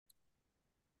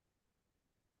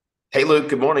Hey Luke,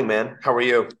 good morning, man. How are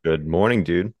you? Good morning,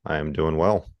 dude. I am doing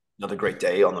well. Another great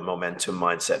day on the Momentum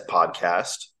Mindset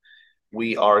podcast.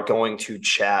 We are going to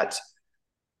chat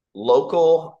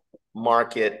local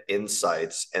market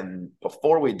insights. And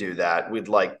before we do that, we'd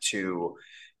like to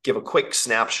give a quick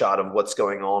snapshot of what's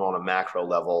going on a macro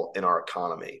level in our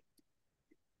economy.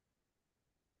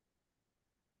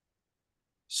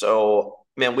 So,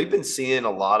 man, we've been seeing a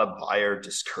lot of buyer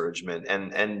discouragement,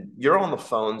 and you're on the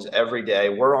phones every day.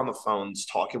 We're on the phones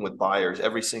talking with buyers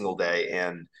every single day,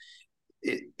 and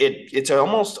it's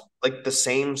almost like the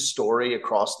same story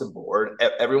across the board.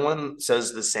 Everyone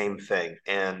says the same thing,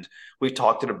 and we've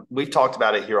talked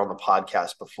about it here on the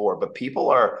podcast before. But people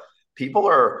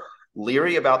are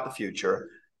leery about the future.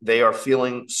 They are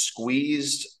feeling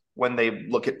squeezed when they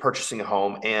look at purchasing a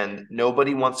home, and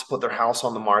nobody wants to put their house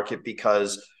on the market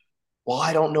because, well,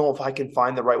 I don't know if I can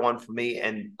find the right one for me.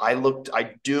 And I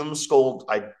doom scrolled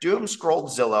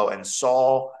Zillow and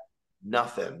saw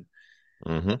nothing.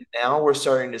 Hmm. Now we're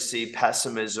starting to see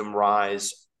pessimism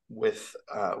rise with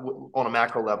on a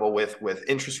macro level with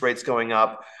interest rates going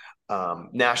up.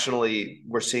 Nationally,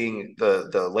 we're seeing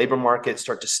the labor market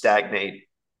start to stagnate.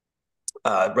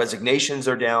 Resignations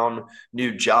are down,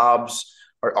 new jobs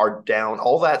are down.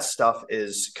 All that stuff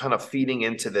is kind of feeding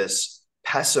into this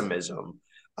pessimism.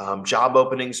 Job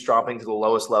openings dropping to the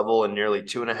lowest level in nearly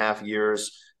 2.5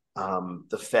 years.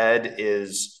 The Fed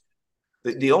is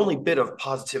the only bit of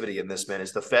positivity in this, man,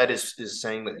 is the Fed is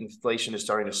saying that inflation is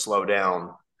starting to slow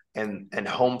down, and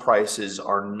home prices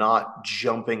are not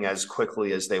jumping as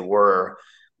quickly as they were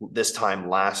this time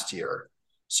last year.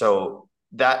 So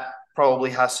that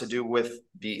probably has to do with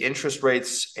the interest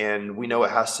rates, and we know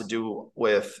it has to do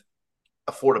with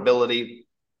affordability.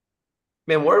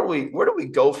 Man, where do we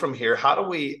go from here? How do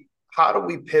we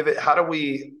pivot? How do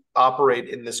we operate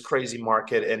in this crazy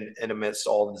market and amidst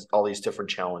all these different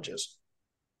challenges?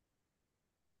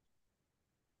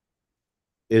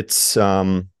 It's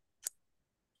well,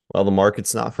 the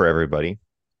market's not for everybody,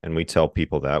 and we tell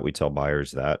people that, we tell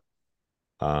buyers that.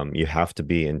 You have to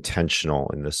be intentional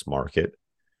in this market,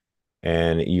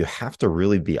 and you have to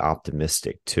really be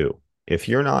optimistic too. If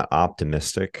you're not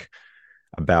optimistic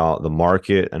about the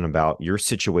market and about your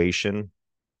situation,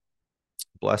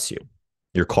 bless you.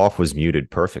 Your cough was muted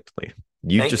perfectly.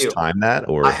 You Thank just you. timed that, I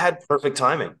or had perfect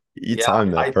timing. you Yeah,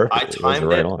 timed that I perfectly. It was timed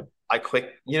right it. on. I quick,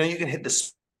 you can hit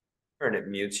the and it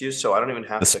mutes you, so I don't even The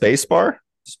have to. space bar?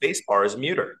 Space bar is a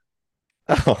muter.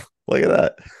 Oh, look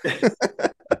at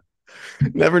that.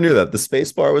 Never knew that. The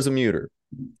space bar was a muter.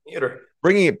 Muter.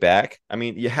 Bringing it back, I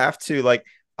mean, you have to like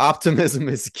optimism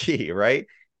is key, right?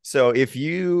 So if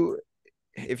you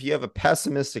have a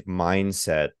pessimistic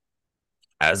mindset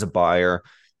as a buyer,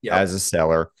 Yep. as a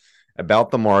seller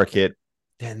about the market,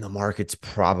 then the market's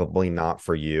probably not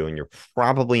for you and you're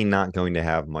probably not going to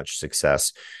have much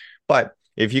success. But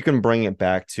if you can bring it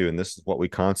back to, and this is what we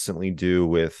constantly do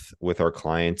with our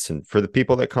clients and for the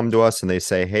people that come to us and they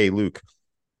say, "Hey, Luke,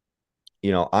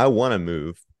 I want to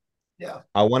move. Yeah.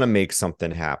 I want to make something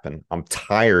happen. I'm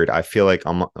tired. I feel like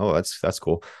that's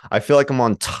cool. I feel like I'm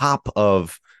on top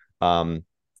of um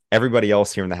everybody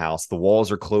else here in the house. The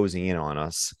walls are closing in on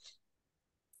us.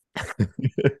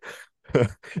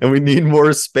 And we need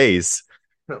more space.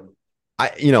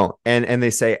 And they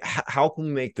say, how can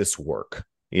we make this work?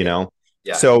 You Yeah. know?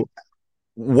 Yeah. So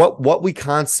what we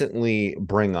constantly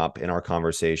bring up in our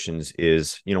conversations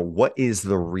is, what is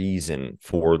the reason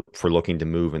for looking to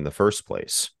move in the first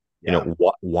place? Yeah.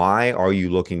 Why are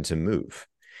you looking to move?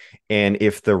 And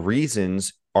if the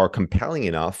reasons are compelling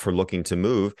enough for looking to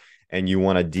move and you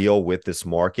want to deal with this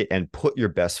market and put your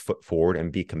best foot forward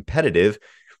and be competitive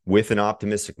with an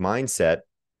optimistic mindset,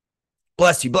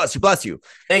 bless you, bless you, bless you,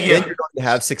 Thank then you. you're going to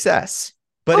have success.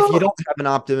 But if you Oh, don't have an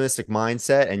optimistic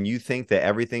mindset and you think that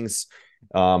everything's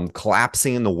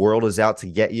collapsing and the world is out to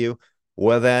get you,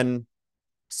 well, then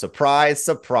surprise,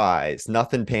 surprise,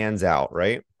 nothing pans out,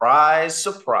 right? surprise,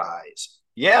 surprise.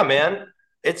 Yeah, man.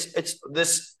 It's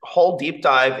this whole deep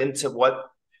dive into what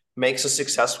makes a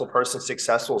successful person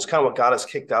successful is kind of what got us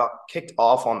kicked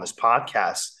off on this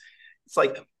podcast. It's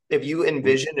like if you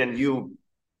envision and you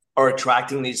are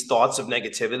attracting these thoughts of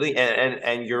negativity,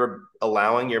 and you're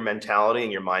allowing your mentality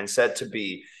and your mindset to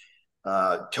be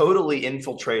totally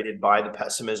infiltrated by the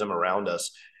pessimism around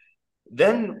us,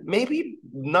 then maybe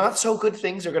not so good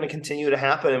things are going to continue to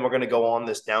happen, and we're going to go on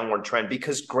this downward trend,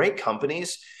 because great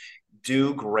companies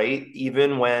do great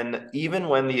even when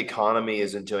the economy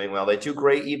isn't doing well. They do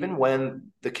great even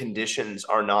when the conditions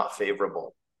are not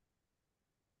favorable.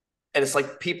 And it's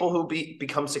like people who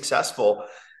become successful,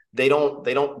 they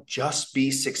don't just be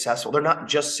successful. They're not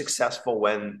just successful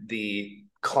when the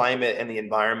climate and the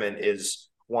environment is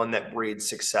one that breeds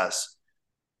success.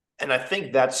 And I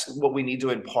think that's what we need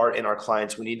to impart in our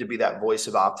clients. We need to be that voice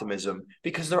of optimism,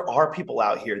 because there are people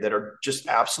out here that are just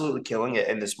absolutely killing it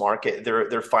in this market.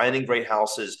 They're finding great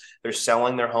houses. They're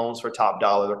selling their homes for top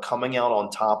dollar. They're coming out on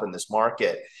top in this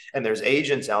market. And there's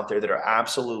agents out there that are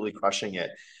absolutely crushing it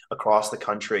across the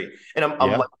country. And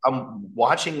Yeah. I'm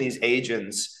watching these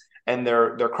agents, and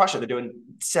they're crushing. They're doing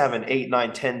 7, 8,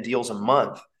 9, 10 deals a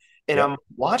month. And Yep. I'm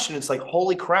watching, it's like,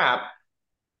 holy crap,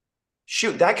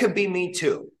 shoot, that could be me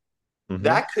too. Mm-hmm.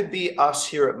 That could be us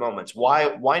here at Moments.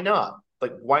 Why not?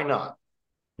 Like, why not?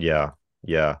 Yeah.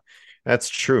 Yeah. That's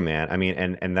true, man. I mean,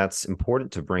 and that's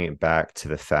important to bring it back to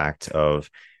the fact of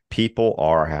people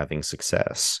are having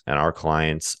success, and our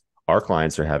clients are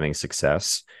having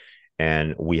success,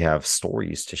 and we have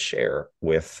stories to share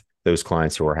with those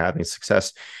clients who are having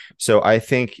success. So I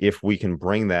think if we can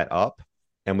bring that up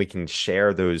and we can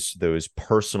share those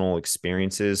personal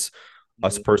experiences,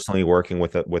 us Mhm. personally working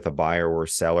with a buyer or a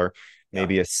seller, Yeah.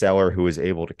 maybe a seller who is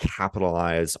able to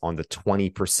capitalize on the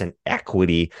 20%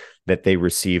 equity that they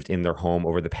received in their home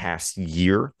over the past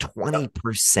year. Yep.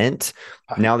 20%.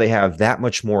 Now they have that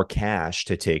much more cash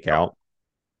to take Yep. out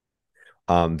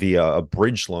via a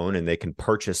bridge loan, and they can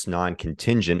purchase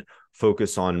non-contingent,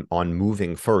 focus on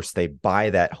moving first. They buy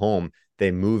that home,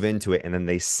 they move into it, and then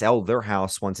they sell their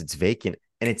house once it's vacant.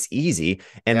 And it's easy.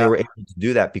 And they Yeah. were able to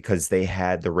do that because they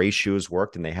had the ratios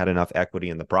worked and they had enough equity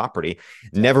in the property.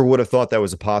 Yep. Never would have thought that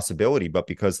was a possibility, but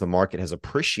because the market has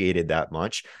appreciated that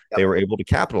much, they Yep. were able to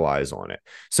capitalize on it.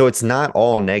 So it's not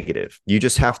all negative. You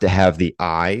just have to have the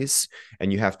eyes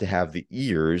and you have to have the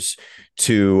ears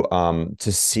to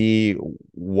see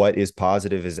what is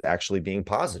positive is actually being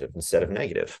positive instead of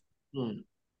negative. Mm.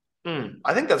 Mm.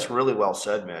 I think that's really well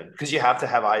said, man. Because you have to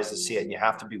have eyes to see it, and you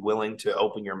have to be willing to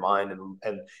open your mind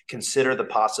and consider the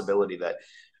possibility that,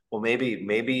 well,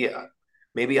 maybe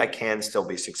I can still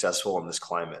be successful in this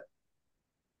climate.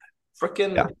 Yeah.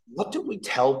 Freaking, what do we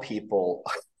tell people?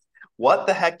 What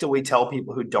the heck do we tell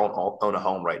people who don't own a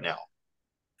home right now?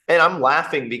 And I'm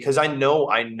laughing because I know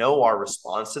our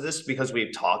response to this, because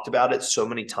we've talked about it so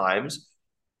many times.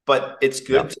 But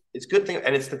Yeah. it's good thing,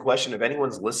 and it's the question, if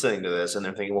anyone's listening to this and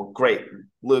they're thinking, well, great,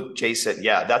 Luke, Jason,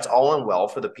 yeah, that's all and well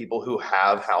for the people who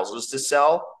have houses to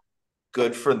sell.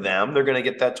 Good for them. They're going to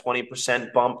get that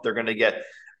 20% bump. They're going to get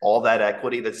all that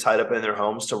equity that's tied up in their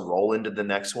homes to roll into the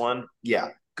next one. Yeah,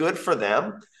 good for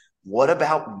them. What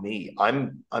about me?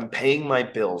 I'm paying my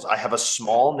bills. I have a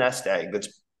small nest egg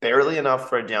that's barely enough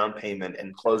for a down payment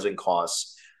and closing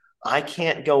costs. I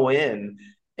can't go in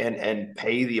and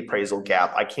pay the appraisal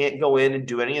gap. I can't go in and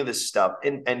do any of this stuff,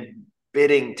 and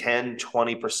bidding 10,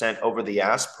 20% over the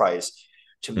ask price.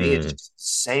 To me, it's Mm, just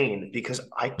insane, because mm,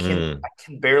 I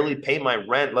can barely pay my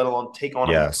rent, let alone take on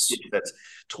a yes. mortgage that's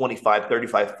 25,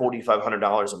 35,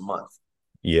 $4,500 a month.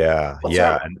 Yeah. What's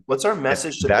Yeah. our what's our And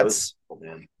message to those that's people,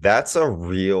 man? that's a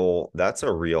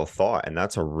real thought, and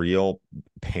that's a real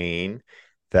pain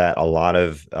that a lot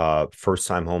of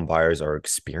first-time home buyers are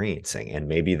experiencing. And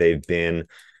maybe they've been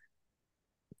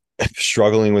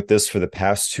struggling with this for the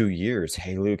past 2 years.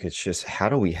 Hey, Luke, it's just, how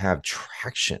do we have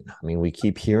traction? I mean, we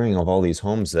keep hearing of all these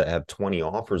homes that have 20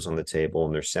 offers on the table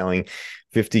and they're selling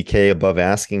 50K above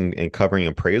asking and covering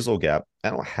appraisal gap. I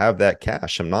don't have that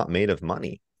cash. I'm not made of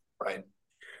money. Right.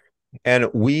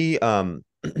 And we're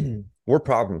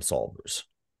problem solvers.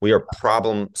 We are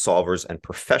problem solvers and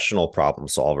professional problem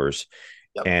solvers.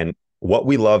 Yep. And what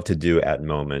we love to do at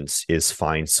Moments is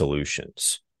find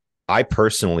solutions. I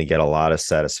personally get a lot of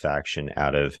satisfaction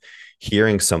out of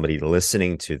hearing somebody,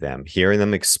 listening to them, hearing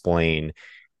them explain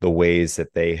the ways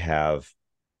that they have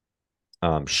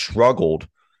struggled.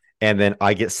 And then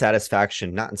I get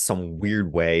satisfaction, not in some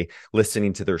weird way,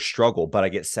 listening to their struggle, but I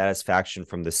get satisfaction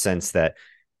from the sense that,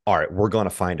 all right, we're going to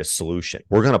find a solution.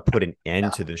 We're going to put an end Yeah.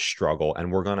 to this struggle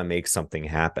and we're going to make something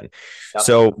happen. Yep.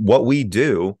 So, what we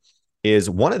do is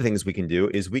one of the things we can do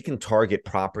is we can target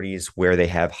properties where they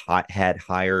have had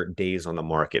higher days on the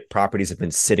market. Properties have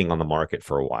been sitting on the market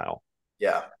for a while.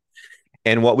 Yeah.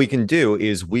 And what we can do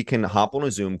is we can hop on a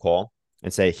Zoom call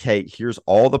and say, hey, here's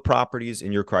all the properties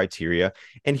in your criteria.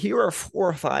 And here are 4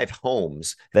 or 5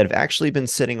 homes that have actually been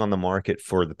sitting on the market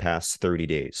for the past 30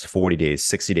 days, 40 days,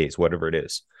 60 days, whatever it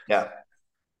is. Yeah.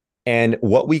 And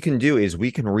what we can do is we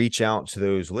can reach out to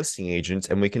those listing agents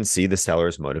and we can see the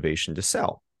seller's motivation to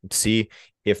sell, see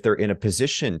if they're in a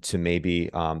position to maybe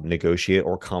negotiate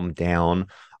or come down,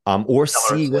 or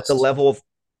Seller see what the assist. level of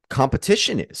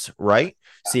competition is, right?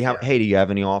 See how, Yeah. hey, do you have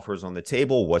any offers on the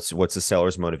table? What's the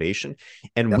seller's motivation?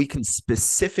 And Yep. we can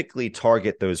specifically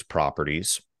target those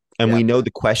properties And Yeah. we know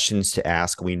the questions to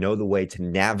ask. We know the way to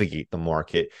navigate the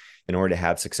market in order to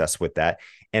have success with that.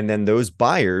 And then those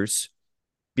buyers,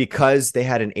 because they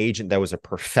had an agent that was a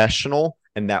professional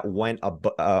and that went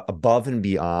above and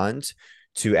beyond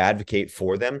to advocate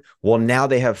for them, well, now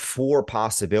they have 4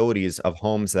 possibilities of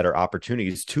homes that are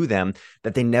opportunities to them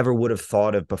that they never would have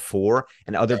thought of before,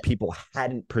 and other people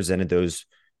hadn't presented those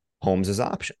homes as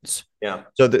options. Yeah.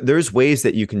 So there's ways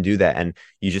that you can do that, and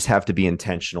you just have to be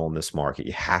intentional in this market.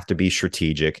 You have to be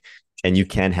strategic, and you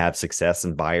can have success,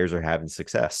 and buyers are having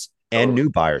success. And new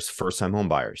buyers, first-time home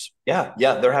buyers. Yeah,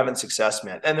 yeah, they're having success,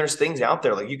 man. And there's things out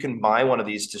there like you can buy one of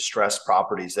these distressed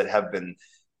properties that have been,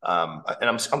 and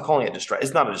I'm calling it distressed.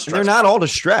 It's not a distressed. And they're not all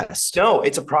distressed. No,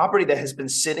 it's a property that has been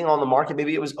sitting on the market.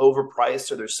 Maybe it was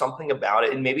overpriced, or there's something about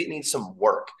it, and maybe it needs some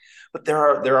work. But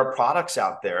there are products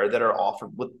out there that are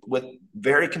offered with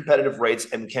very competitive rates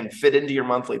and can fit into your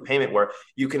monthly payment, where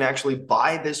you can actually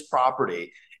buy this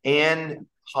property and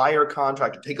hire a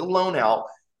contractor, take a loan out,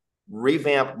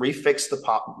 revamp, refix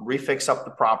up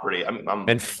the property.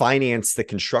 And finance the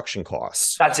construction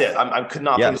costs. That's it. I could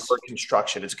not think of the word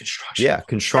construction. It's construction. Yeah,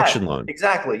 construction loan.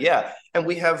 Exactly. Yeah, and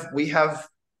we have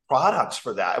products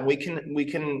for that, and we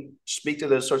can speak to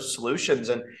those sorts of solutions.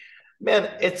 And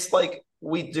man, it's like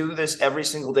we do this every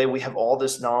single day. We have all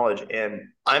this knowledge, and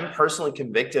I'm personally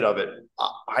convicted of it.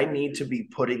 I need to be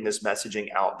putting this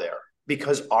messaging out there,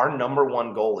 because our number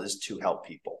one goal is to help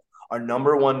people. Our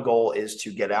number one goal is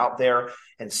to get out there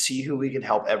and see who we can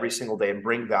help every single day and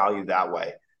bring value that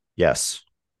way. Yes.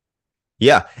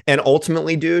 Yeah. And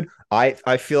ultimately, dude, I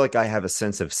feel like I have a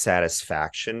sense of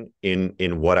satisfaction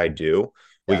in what I do.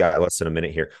 We got less than a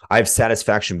minute here. I have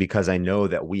satisfaction because I know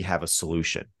that we have a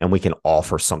solution and we can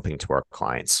offer something to our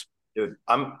clients. Dude,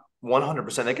 I'm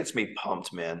 100%. That gets me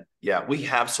pumped, man. Yeah, we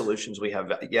have solutions. We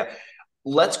have,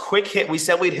 let's quick hit. We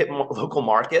said we'd hit local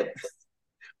market.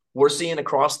 We're seeing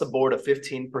across the board a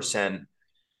 15%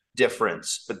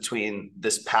 difference between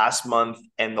this past month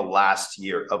and the last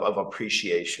year of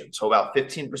appreciation. So about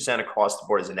 15% across the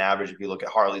board is an average. If you look at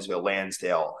Harleysville,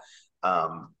 Lansdale,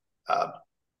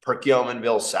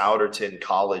 Perkiomenville, Souderton,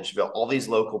 Collegeville, all these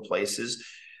local places,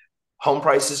 home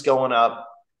prices going up,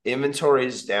 inventory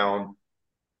is down.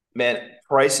 Man,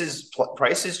 prices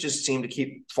just seem to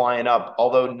keep flying up,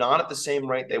 although not at the same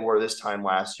rate they were this time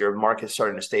last year. The market's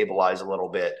starting to stabilize a little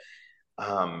bit.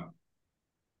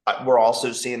 We're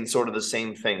also seeing sort of the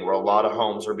same thing, where a lot of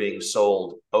homes are being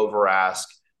sold over ask.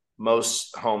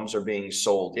 Most homes are being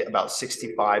sold, about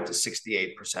 65 to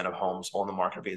 68% of homes on the market are being